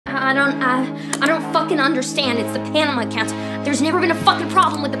I don't fucking understand. It's the Panama accounts. There's never been a fucking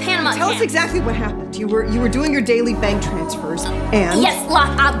problem with the Panama Tell us exactly what happened. You were doing your daily bank transfers, and... Yes, like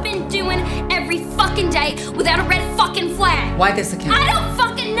I've been doing every fucking day without a red fucking flag. Why this account? I don't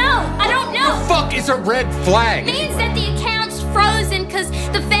fucking know. I don't know. The fuck is a red flag? It means that the account's frozen because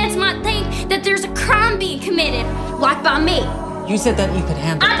the feds might think that there's a crime being committed, like by me. You said that you could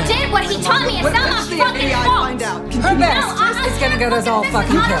handle I things. did what he taught me. It's not my fucking fault. Find out. Her best is gonna get us all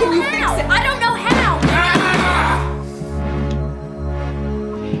fucking killed. Can you fix it? I don't